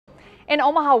An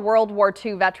Omaha World War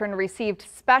II veteran received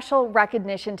special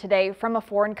recognition today from a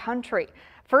foreign country.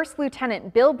 First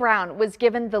Lieutenant Bill Brown was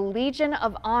given the Legion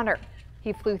of Honor.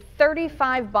 He flew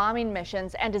 35 bombing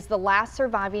missions and is the last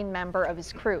surviving member of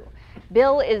his crew.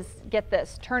 Bill is, get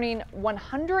this, turning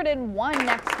 101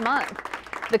 next month.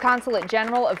 The Consulate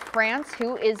General of France,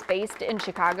 who is based in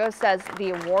Chicago, says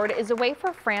the award is a way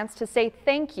for France to say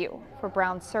thank you for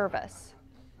Brown's service.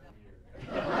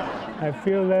 I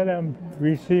feel that I'm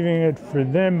receiving it for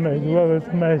them as well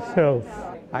as myself.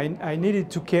 I needed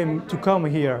to come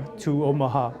here to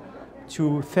Omaha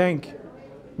to thank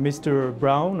Mr.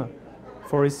 Brown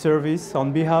for his service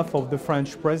on behalf of the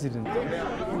French president.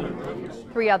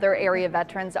 3 other area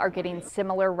veterans are getting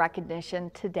similar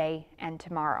recognition today and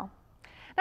tomorrow.